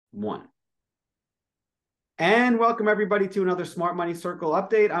One. And welcome everybody to another Smart Money Circle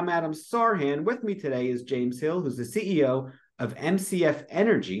update. I'm Adam Sarhan. With me today is James Hill, who's the CEO of MCF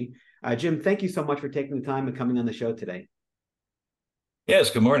Energy. Jim, thank you so much for taking the time and coming on the show today. Yes,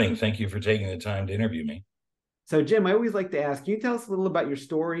 good morning. Thank you for taking the time to interview me. So, Jim, I always like to ask, can you tell us a little about your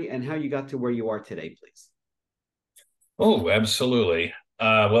story and how you got to where you are today, please? Oh, absolutely.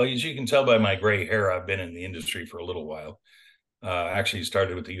 Well, as you can tell by my gray hair, I've been in the industry for a little while. Actually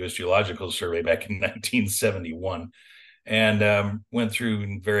started with the U.S. Geological Survey back in 1971 and went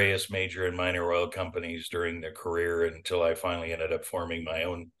through various major and minor oil companies during the career until I finally ended up forming my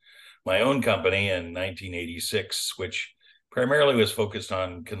own company in 1986, which primarily was focused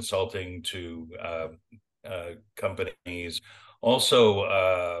on consulting to companies,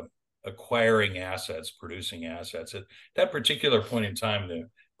 also acquiring assets, producing assets. At that particular point in time, the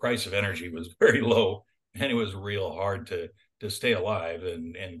price of energy was very low, and it was real hard to stay alive.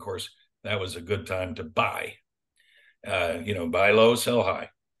 And of course, that was a good time to buy. Buy low, sell high.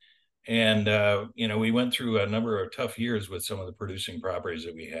 And we went through a number of tough years with some of the producing properties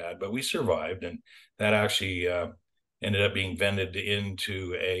that we had, but we survived, and that actually ended up being vended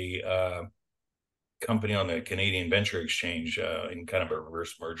into a company on the Canadian Venture Exchange in kind of a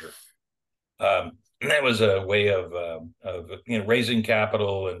reverse merger. That was a way of raising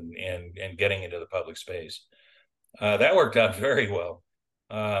capital and getting into the public space. That worked out very well.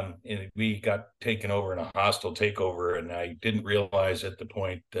 We got taken over in a hostile takeover, and I didn't realize at the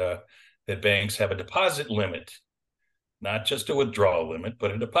point that banks have a deposit limit, not just a withdrawal limit,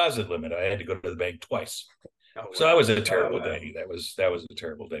 but a deposit limit. I had to go to the bank twice. So that was a terrible day. That was a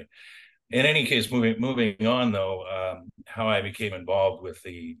terrible day. In any case, moving on though, how I became involved with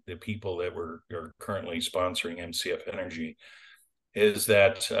the people that are currently sponsoring MCF Energy is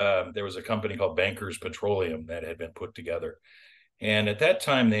that there was a company called Bankers Petroleum that had been put together, and at that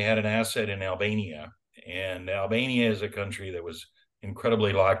time they had an asset in Albania, and Albania is a country that was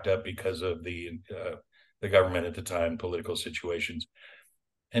incredibly locked up because of the government at the time, political situations,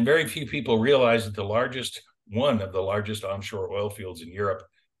 and very few people realized that one of the largest onshore oil fields in Europe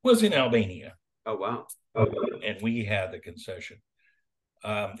was in Albania. Oh, wow. And we had the concession.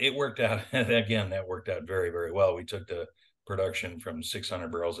 It worked out, again, that worked out very, very well. We took the production from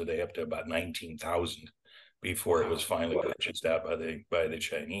 600 barrels a day up to about 19,000 before it was finally purchased out by the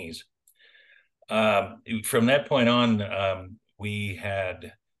Chinese. From that point on, we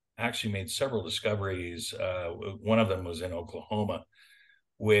had actually made several discoveries. One of them was in Oklahoma,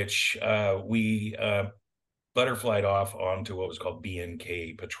 which we butterflied off onto what was called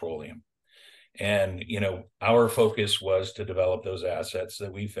BNK Petroleum. And, our focus was to develop those assets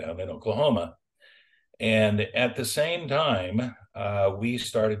that we found in Oklahoma. And at the same time, we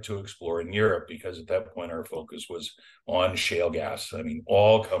started to explore in Europe because at that point, our focus was on shale gas. I mean,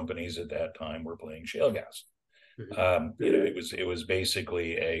 all companies at that time were playing shale gas. It was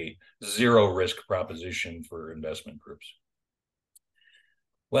basically a zero risk proposition for investment groups.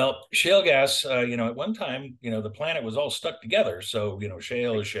 Well, shale gas, at one time, the planet was all stuck together. So,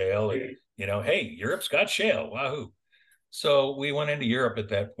 shale is shale. And, hey, Europe's got shale. Wahoo. So we went into Europe at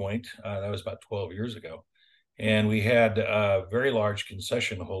that point. That was about 12 years ago. And we had very large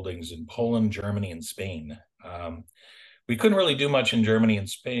concession holdings in Poland, Germany, and Spain. We couldn't really do much in Germany and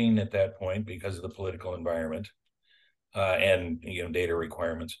Spain at that point because of the political environment and, data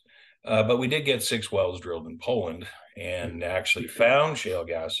requirements. But we did get 6 wells drilled in Poland and actually found shale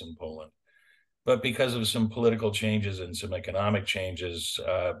gas in Poland. But because of some political changes and some economic changes,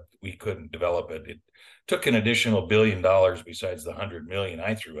 we couldn't develop it. It took an additional $1 billion besides the 100 million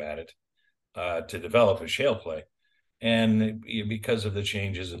I threw at it to develop a shale play. And because of the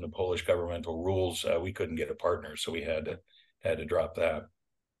changes in the Polish governmental rules, we couldn't get a partner, so we had to drop that.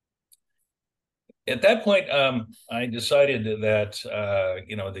 At that point, I decided that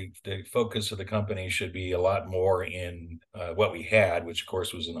the focus of the company should be a lot more in what we had, which of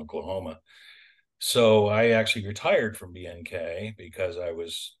course was in Oklahoma. So I actually retired from BNK because I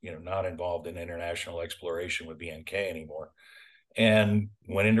was not involved in international exploration with BNK anymore, and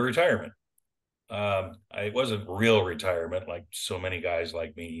went into retirement. It wasn't real retirement like so many guys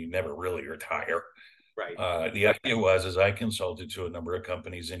like me. You never really retire. Right. The idea was, as I consulted to a number of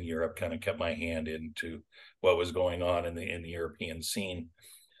companies in Europe, kind of kept my hand into what was going on in the European scene,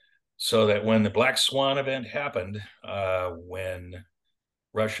 so that when the Black Swan event happened, when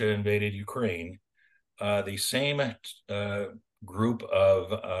Russia invaded Ukraine, the same group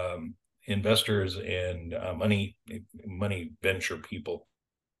of investors and money venture people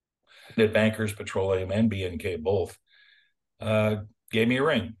that Bankers Petroleum and BNK both gave me a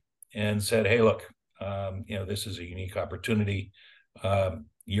ring and said, "Hey, look, this is a unique opportunity.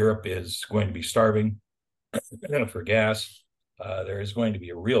 Europe is going to be starving for gas. There is going to be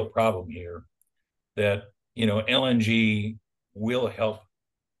a real problem here that LNG will help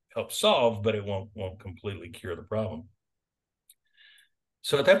solve, but it won't completely cure the problem.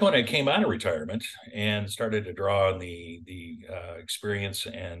 So at that point, I came out of retirement and started to draw on the experience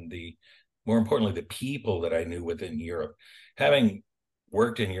and more importantly, the people that I knew within Europe. Having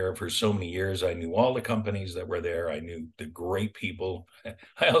worked in Europe for so many years, I knew all the companies that were there. I knew the great people.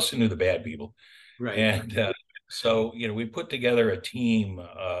 I also knew the bad people. Right. And so, we put together a team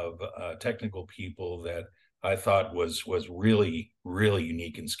of technical people that I thought was really, really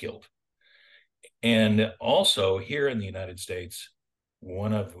unique and skilled. And also here in the United States,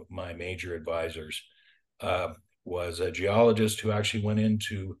 one of my major advisors was a geologist who actually went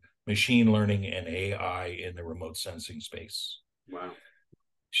into machine learning and AI in the remote sensing space. Wow.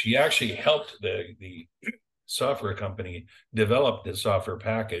 She actually helped the software company develop the software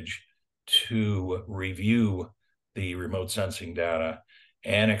package to review the remote sensing data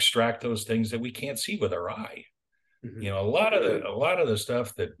and extract those things that we can't see with our eye. Mm-hmm. A lot of the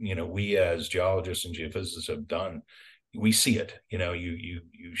stuff that we as geologists and geophysicists have done, we see it. You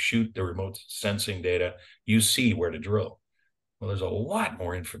shoot the remote sensing data, you see where to drill. Well, there's a lot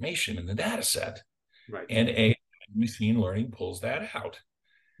more information in the data set, right? And a machine learning pulls that out.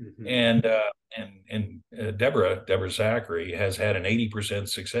 Mm-hmm. And Deborah Zachary has had an 80%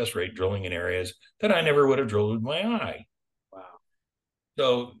 success rate drilling in areas that I never would have drilled with my eye. Wow.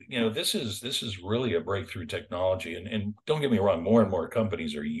 So, this is really a breakthrough technology. And don't get me wrong, more and more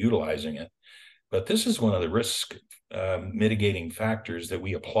companies are utilizing it. But this is one of the risk mitigating factors that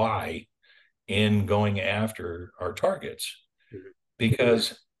we apply in going after our targets. Mm-hmm.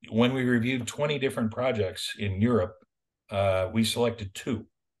 Because when we reviewed 20 different projects in Europe, we selected 2.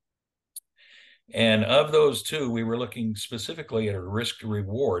 And of those 2, we were looking specifically at a risk to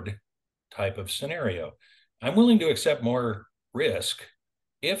reward type of scenario. I'm willing to accept more risk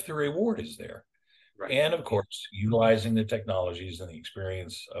if the reward is there. Right. And of course, utilizing the technologies and the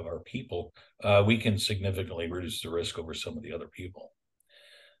experience of our people, we can significantly reduce the risk over some of the other people.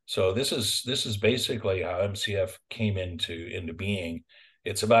 So this is basically how MCF came into being.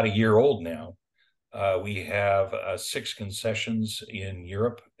 It's about a year old now. We have 6 concessions in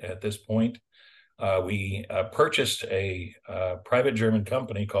Europe at this point. We purchased a private German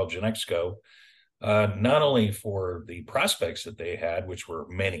company called Genexco, not only for the prospects that they had, which were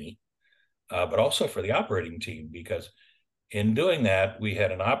many, but also for the operating team, because in doing that, we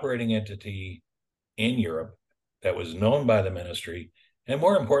had an operating entity in Europe that was known by the ministry, and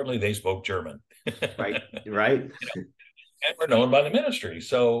more importantly, they spoke German. Right. And we're known by the ministry.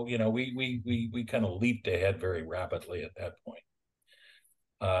 So, we kind of leaped ahead very rapidly at that point.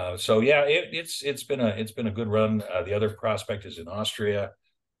 So yeah, it's been a good run. The other prospect is in Austria.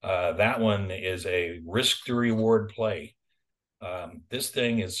 That one is a risk to reward play. This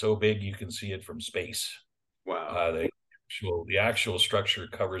thing is so big you can see it from space. Wow. The actual structure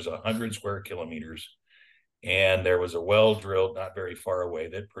covers 100 square kilometers, and there was a well drilled not very far away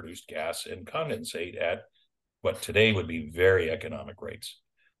that produced gas and condensate at what today would be very economic rates.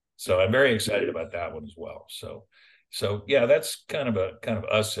 So I'm very excited about that one as well. So yeah, that's kind of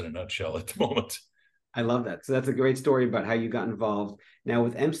us in a nutshell at the moment. I love that. So that's a great story about how you got involved. Now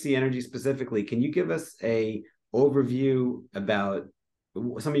with MC Energy specifically, can you give us a overview about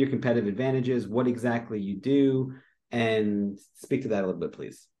some of your competitive advantages, what exactly you do, and speak to that a little bit,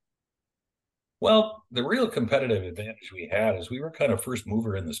 please? Well, the real competitive advantage we had is we were kind of first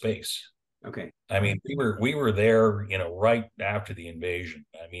mover in the space. Okay. I mean, we were there, right after the invasion.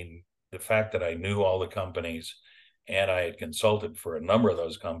 I mean, the fact that I knew all the companies and I had consulted for a number of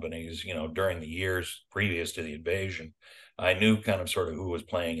those companies, during the years previous to the invasion, I knew kind of sort of who was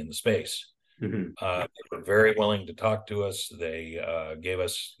playing in the space. Mm-hmm. They were very willing to talk to us. They gave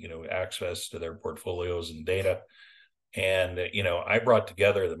us, access to their portfolios and data. And, I brought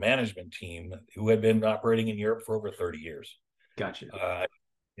together the management team who had been operating in Europe for over 30 years. Gotcha.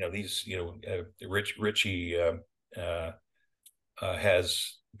 Richie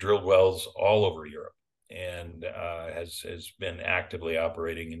has drilled wells all over Europe and has been actively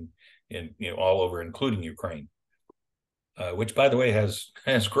operating in all over, including Ukraine, which, by the way, has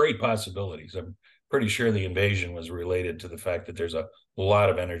great possibilities. I'm pretty sure the invasion was related to the fact that there's a lot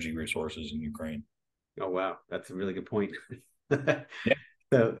of energy resources in Ukraine. Oh, wow. That's a really good point. Yeah.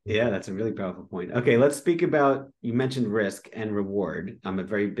 So, yeah, that's a really powerful point. Okay, let's speak about, you mentioned risk and reward. I'm a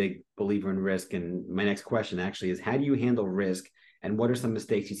very big believer in risk. And my next question actually is, how do you handle risk? And what are some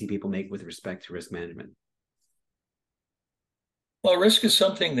mistakes you see people make with respect to risk management? Well, risk is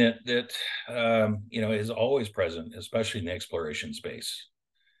something that is always present, especially in the exploration space.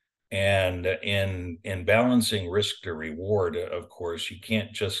 And in balancing risk to reward, of course, you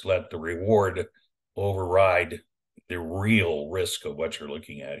can't just let the reward override the real risk of what you're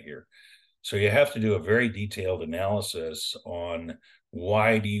looking at here. So you have to do a very detailed analysis on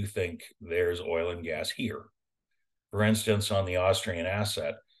why do you think there's oil and gas here? For instance, on the Austrian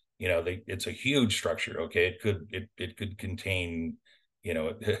asset, it's a huge structure. Okay, it could contain,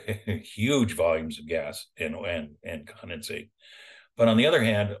 huge volumes of gas and condensate. But on the other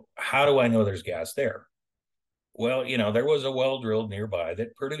hand, how do I know there's gas there? Well, there was a well drilled nearby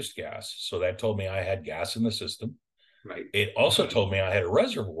that produced gas. So that told me I had gas in the system. Right. It also told me I had a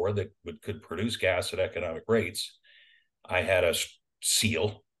reservoir that could produce gas at economic rates. I had a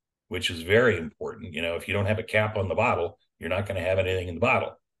seal, which is very important. If you don't have a cap on the bottle, you're not going to have anything in the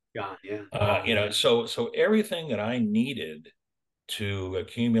bottle. Yeah. So everything that I needed to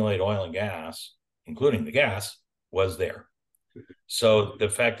accumulate oil and gas, including the gas, was there. So the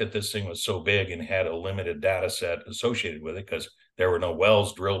fact that this thing was so big and had a limited data set associated with it, because there were no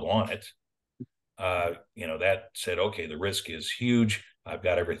wells drilled on it, that said, okay, the risk is huge. I've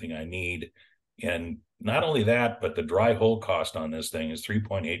got everything I need. And not only that, but the dry hole cost on this thing is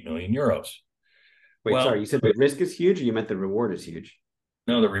 3.8 million euros. Wait, sorry, you said the risk is huge, or you meant the reward is huge?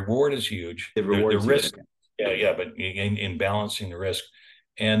 No, the reward is huge. The reward is risk, huge. Okay. Yeah, but in balancing the risk.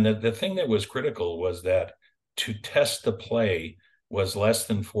 And the thing that was critical was that to test the play was less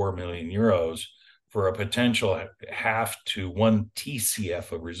than 4 million euros for a potential half to 1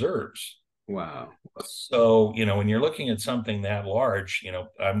 TCF of reserves. Wow. So, when you're looking at something that large,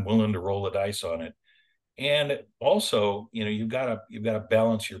 I'm willing to roll the dice on it. And also, you've got to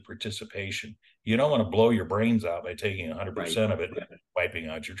balance your participation. You don't want to blow your brains out by taking 100% of it and wiping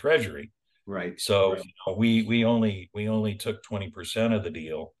out your treasury. Right. So we only took 20% of the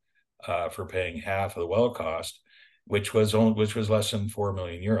deal for paying half of the well cost, which was less than 4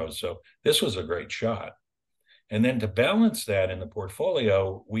 million euros. So this was a great shot. And then to balance that in the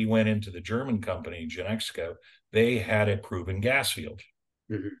portfolio, we went into the German company, Genexco. They had a proven gas field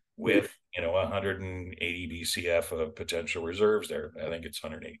with 180 BCF of potential reserves there. I think it's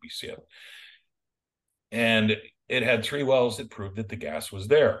 180 BCF. And it had 3 wells that proved that the gas was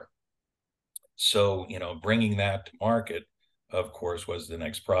there. So, bringing that to market, of course, was the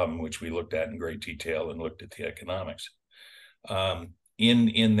next problem, which we looked at in great detail and looked at the economics.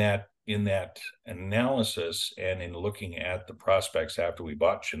 In that analysis and in looking at the prospects after we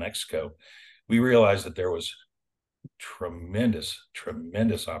bought Genexco, we realized that there was tremendous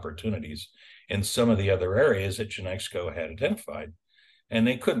opportunities in some of the other areas that Genexco had identified. And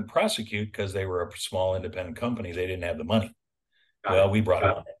they couldn't prosecute because they were a small independent company. They didn't have the money. We brought it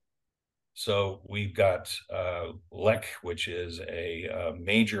on. So we've got LEC, which is a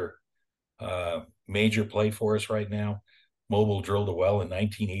major play for us right now. Mobil drilled a well in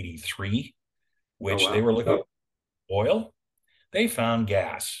 1983, which they were looking at oil. They found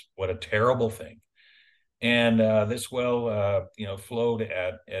gas. What a terrible thing. And this well, flowed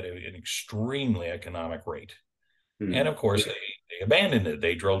at an extremely economic rate. And of course, they abandoned it.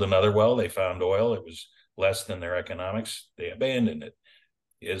 They drilled another well. They found oil. It was less than their economics. They abandoned it.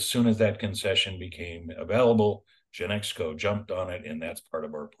 As soon as that concession became available, Genexco jumped on it, and that's part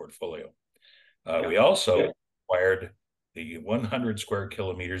of our portfolio. We also acquired the 100 square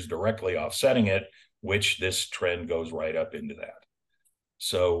kilometers directly offsetting it, which this trend goes right up into that.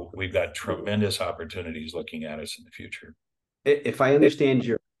 So we've got tremendous opportunities looking at us in the future. If I understand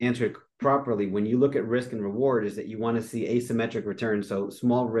your answer properly, when you look at risk and reward, is that you want to see asymmetric returns. So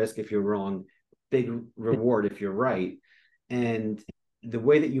small risk if you're wrong, big reward if you're right. And the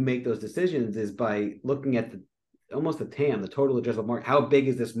way that you make those decisions is by looking at almost the TAM, the total addressable market. How big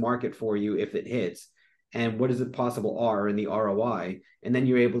is this market for you if it hits? And what is the possible R in the ROI? And then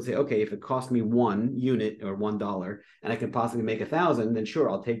you're able to say, okay, if it costs me 1 unit or $1 and I can possibly make 1,000, then sure,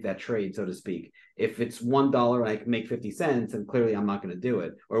 I'll take that trade, so to speak. If it's $1 and I can make 50 cents, then clearly I'm not going to do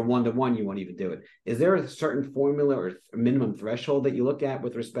it. Or 1-to-1, you won't even do it. Is there a certain formula or minimum threshold that you look at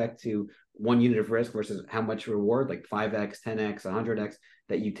with respect to 1 unit of risk versus how much reward, like 5x, 10x, 100x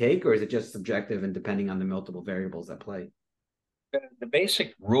that you take? Or is it just subjective and depending on the multiple variables at play? The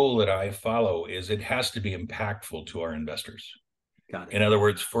basic rule that I follow is it has to be impactful to our investors. Got it. In other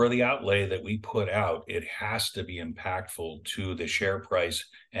words, for the outlay that we put out, it has to be impactful to the share price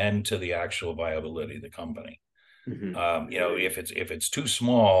and to the actual viability of the company. If it's too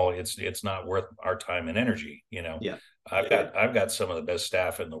small, it's not worth our time and energy. Yeah. I've got some of the best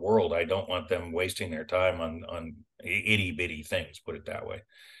staff in the world. I don't want them wasting their time on itty bitty things. Put it that way.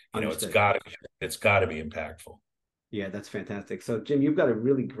 It's got to be impactful. Yeah, that's fantastic. So, Jim, you've got a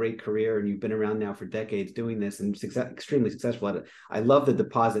really great career and you've been around now for decades doing this and extremely successful at it. I love the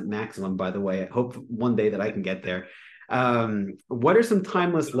deposit maximum, by the way. I hope one day that I can get there. What are some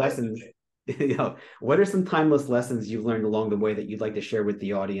timeless lessons? What are some timeless lessons you've learned along the way that you'd like to share with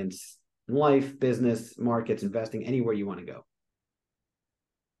the audience in life, business, markets, investing, anywhere you want to go?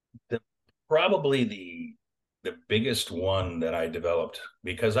 The, probably the biggest one that I developed,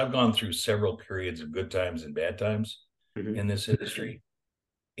 because I've gone through several periods of good times and bad times Mm-hmm. in this industry,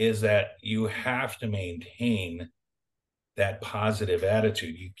 is that you have to maintain that positive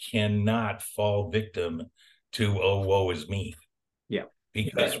attitude. You cannot fall victim to, oh, woe is me. Yeah,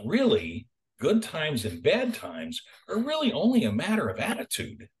 Because really, good times and bad times are really only a matter of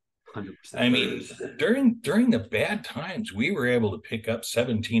attitude. I 100%. mean, during the bad times, we were able to pick up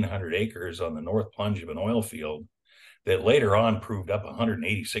 1,700 acres on the north plunge of an oil field that later on proved up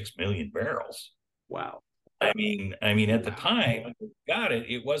 186 million barrels. Wow. I mean, at the time, got it,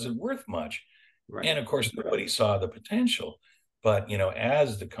 it wasn't worth much. Right. And of course, nobody saw the potential. But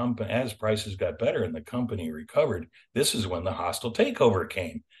as the company, as prices got better and the company recovered, this is when the hostile takeover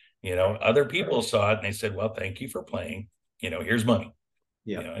came. Other people saw it and they said, "Well, thank you for playing. Here's money."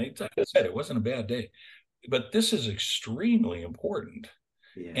 Yeah. Like I said, it wasn't a bad day. But this is extremely important.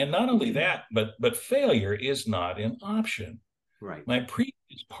 Yeah. And not only that, but failure is not an option. Right. My previous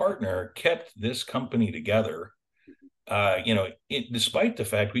partner kept this company together. Despite the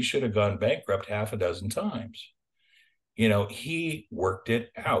fact we should have gone bankrupt half a dozen times. He worked it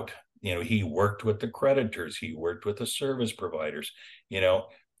out. He worked with the creditors, he worked with the service providers. You know,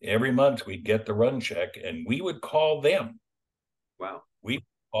 every month we'd get the run check and we would call them. Wow. We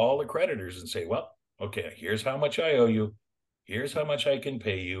call the creditors and say, well, okay, here's how much I owe you. Here's how much I can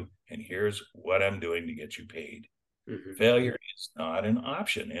pay you. And here's what I'm doing to get you paid. Mm-hmm. Failure is not an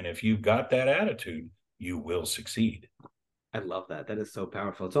option. And if you've got that attitude, you will succeed. I love that. That is so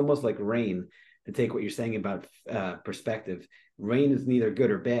powerful. It's almost like rain, to take what you're saying about perspective. Rain is neither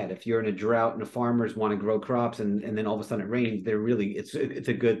good or bad. If you're in a drought and the farmers want to grow crops and then all of a sudden it rains, it's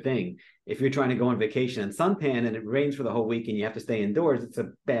a good thing. If you're trying to go on vacation and suntan and it rains for the whole week and you have to stay indoors, it's a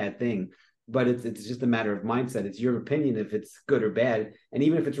bad thing. But it's just a matter of mindset. It's your opinion if it's good or bad. And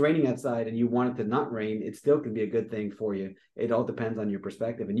even if it's raining outside and you want it to not rain, it still can be a good thing for you. It all depends on your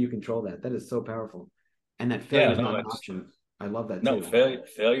perspective and you control that. That is so powerful. And that failure Yeah, is not no, an option. I love that no, too.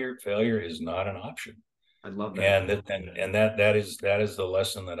 failure is not an option. I love that. And that is the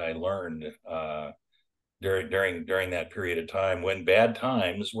lesson that I learned during that period of time, when bad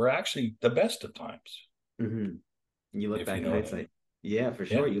times were actually the best of times. Mm-hmm. You look If back you in know what I hindsight. mean. Yeah, for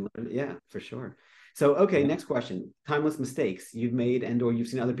Yeah, sure. You learn, yeah, for sure. So, okay, yeah. next question. Timeless mistakes you've made and or you've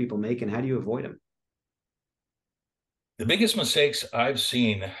seen other people make, and how do you avoid them? The biggest mistakes I've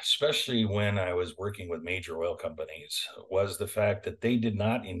seen, especially when I was working with major oil companies, was the fact that they did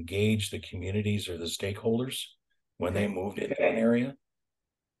not engage the communities or the stakeholders when they Okay. moved into an area.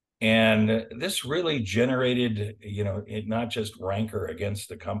 And this really generated, it not just rancor against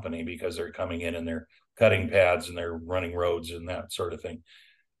the company because they're coming in and they're cutting pads and they're running roads and that sort of thing,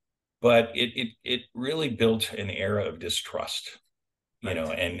 but it really built an era of distrust, Right.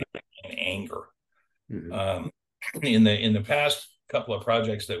 and anger. Mm-hmm. Um, in the past couple of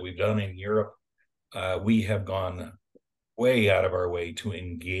projects that we've done in Europe, we have gone way out of our way to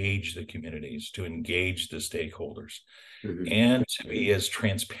engage the communities, to engage the stakeholders, Mm-hmm. and to be as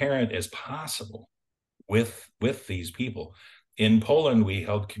transparent as possible with these people. In Poland, we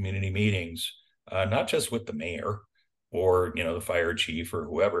held community meetings, not just with the mayor or the fire chief or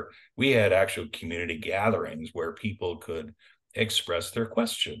whoever. We had actual community gatherings where people could express their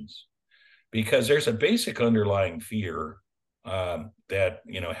questions, because there's a basic underlying fear that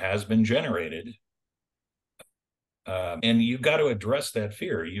has been generated, and you've got to address that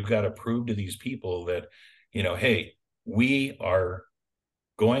fear. You've got to prove to these people that hey, we are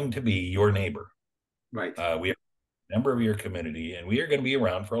going to be your neighbor. Right. We are a member of your community, and we are going to be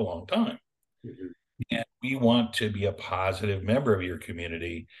around for a long time. Mm-hmm. And we want to be a positive member of your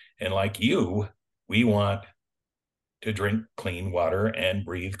community. And like you, we want to drink clean water and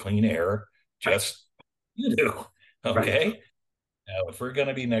breathe clean air, Right. just you do. Right. Okay. Now, if we're going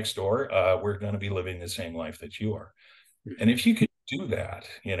to be next door, we're going to be living the same life that you are. And Mm-hmm. if you can do that,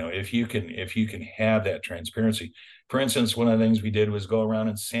 if you can have that transparency. For instance, one of the things we did was go around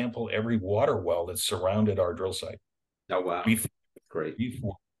and sample every water well that surrounded our drill site Oh, wow. before, Great.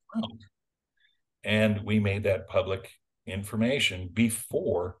 before we drilled. And we made that public information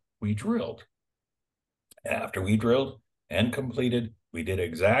before we drilled. After we drilled and completed, we did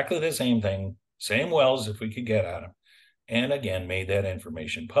exactly the same thing, same wells if we could get at them. and again, made that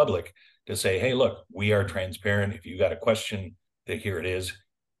information public to say, hey, look, we are transparent. If you got a question, that here it is.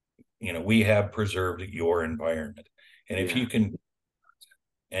 We have preserved your environment. And if Yeah. you can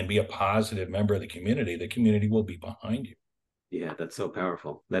and be a positive member of the community will be behind you. Yeah, that's so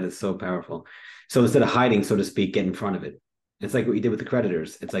powerful. That is so powerful. So instead of hiding, so to speak, get in front of it. It's like what you did with the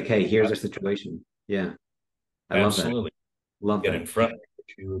creditors. It's like, hey, here's our situation. Yeah, I love that. Absolutely. Love Get that. in front of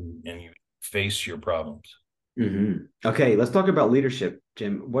you and you face your problems. Okay, let's talk about leadership,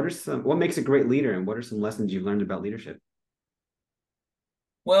 Jim. What makes a great leader, and what are some lessons you've learned about leadership?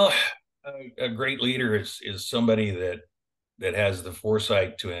 Well, a great leader is somebody that has the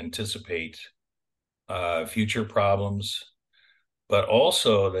foresight to anticipate future problems, but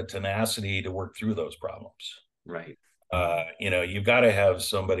also the tenacity to work through those problems. Right. You've got to have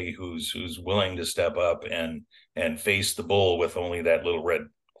somebody who's willing to step up and face the bull with only that little red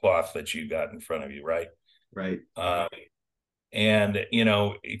cloth that you got in front of you, right? Right. Uh, and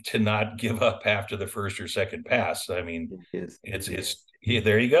to not give up after the first or second pass. I mean, Yes. it's yeah,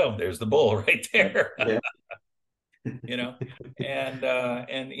 there you go. There's the bull right there. Yeah. you know, and that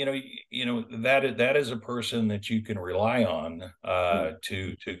is a person that you can rely on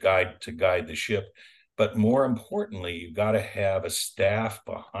to guide the ship. But more importantly, you've got to have a staff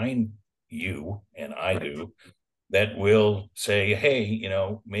behind you, and I Right. do, that will say, hey,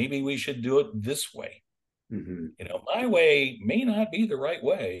 maybe we should do it this way. Hmm. My way may not be the right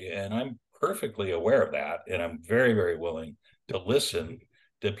way, and I'm perfectly aware of that, and I'm very, very willing to listen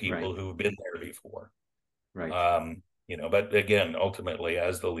to Right. people who've been there before. Right. But again, ultimately,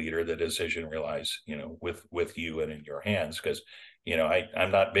 as the leader, the decision relies, with you and in your hands, because,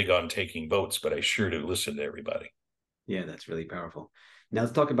 I'm not big on taking votes, but I sure do listen to everybody. Yeah, that's really powerful. Now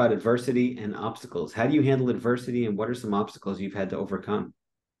let's talk about adversity and obstacles. How do you handle adversity, and what are some obstacles you've had to overcome?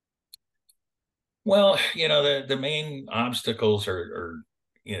 Well, the main obstacles are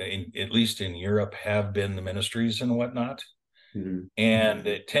at least in Europe, have been the ministries and whatnot. Hmm.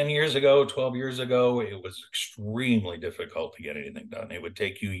 And 10 years ago, 12 years ago, it was extremely difficult to get anything done. It would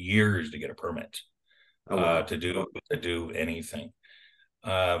take you years to get a permit Oh wow. to do anything.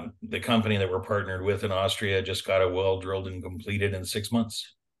 The company that we're partnered with in Austria just got a well drilled and completed in 6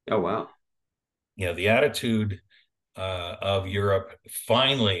 months. Oh wow. The attitude of Europe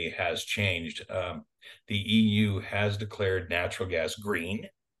finally has changed. The EU has declared natural gas green,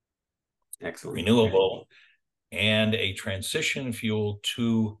 Excellent. renewable, and a transition fuel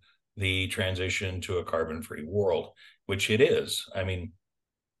to the transition to a carbon-free world, which it is. I mean,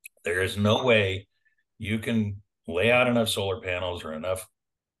 there is no way you can lay out enough solar panels or enough,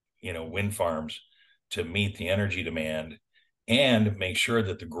 wind farms to meet the energy demand and make sure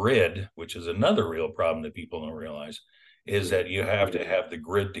that the grid, which is another real problem that people don't realize, is that you have to have the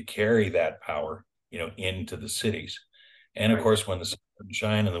grid to carry that power, into the cities. And of Right. course, when the sun doesn't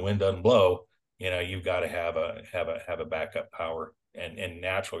shine and the wind doesn't blow, you've got to have a backup power, and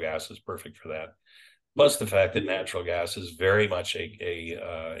natural gas is perfect for that. Yeah. Plus the fact that natural gas is very much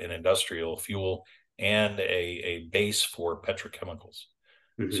an industrial fuel and a base for petrochemicals.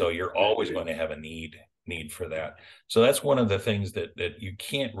 So Hmm. you're always going to have a need for that. So that's one of the things that you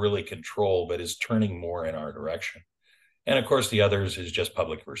can't really control, but is turning more in our direction. And of course, the others is just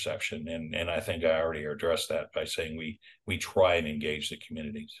public perception, and I think I already addressed that by saying we try and engage the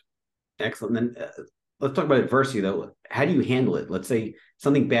communities. Excellent. Then let's talk about adversity, though. How do you handle it? Let's say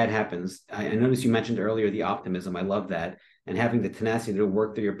something bad happens. I noticed you mentioned earlier the optimism. I love that. And having the tenacity to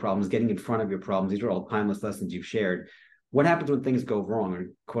work through your problems, getting in front of your problems. These are all timeless lessons you've shared. What happens when things go wrong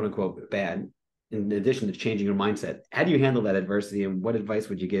or quote unquote bad? In addition to changing your mindset, how do you handle that adversity? And what advice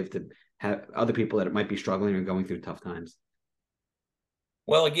would you give to have other people that might be struggling or going through tough times?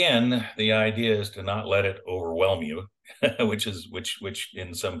 Well, again, the idea is to not let it overwhelm you, which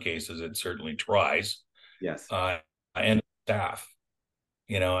in some cases it certainly tries. Yes. And staff.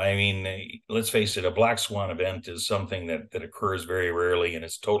 I mean, let's face it, a black swan event is something that occurs very rarely and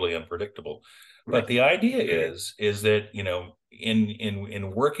it's totally unpredictable. But Right. the idea is that,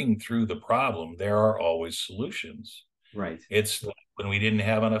 in working through the problem, there are always solutions. Right. It's like when we didn't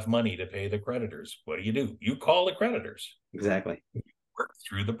have enough money to pay the creditors. What do? You call the creditors, Exactly. work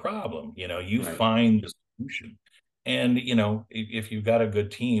through the problem. You Right. find the solution. And, if you've got a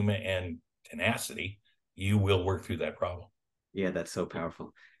good team and tenacity, you will work through that problem. Yeah, that's so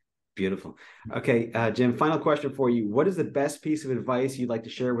powerful. Beautiful. Okay, Jim, final question for you. What is the best piece of advice you'd like to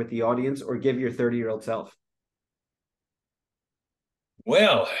share with the audience or give your 30-year-old self?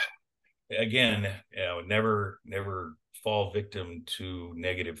 Well, again, never fall victim to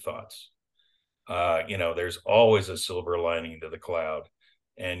negative thoughts. There's always a silver lining to the cloud.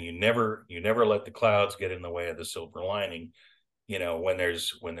 and you never let the clouds get in the way of the silver lining. When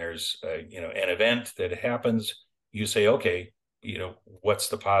there's an event that happens, you say, okay, what's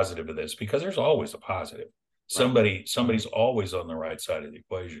the positive of this? Because there's always a positive. Right. Somebody's always on the right side of the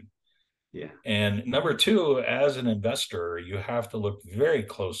equation. Yeah. And number two, as an investor, you have to look very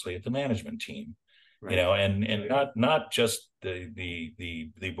closely at the management team, Right. and not just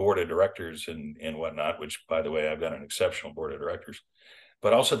the board of directors and whatnot, which, by the way, I've got an exceptional board of directors,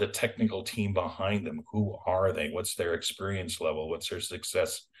 but also the technical team behind them. Who are they? What's their experience level? What's their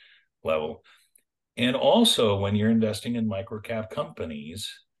success level? And also, when you're investing in microcap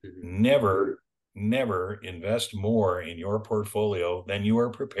companies, Mm-hmm. never invest more in your portfolio than you are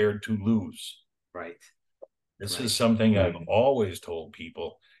prepared to lose. Right. This is Right. something I've always told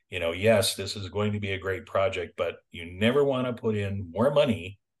people. Yes, this is going to be a great project, but you never want to put in more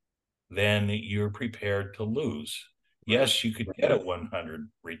money than you're prepared to lose. Right. Yes, you could get a 100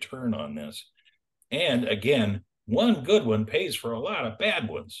 return on this. And again, one good one pays for a lot of bad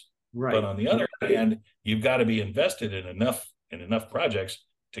ones. But Right. on the other hand, you've got to be invested in enough projects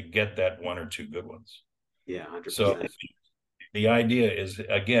to get that one or two good ones. Yeah. So 100%. the idea is,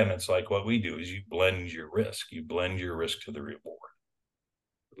 again, it's like what we do is you blend your risk. You blend your risk to the reward.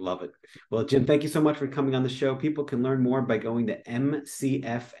 Love it. Well, Jim, thank you so much for coming on the show. People can learn more by going to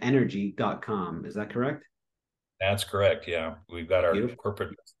mcfenergy.com. Is that correct? That's correct. Yeah. We've got our Beautiful.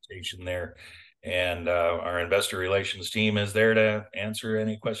 corporate presentation there. And our investor relations team is there to answer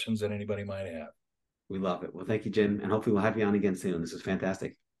any questions that anybody might have. We love it. Well, thank you, Jim. And hopefully we'll have you on again soon. This is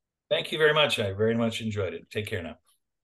fantastic. Thank you very much. I very much enjoyed it. Take care now.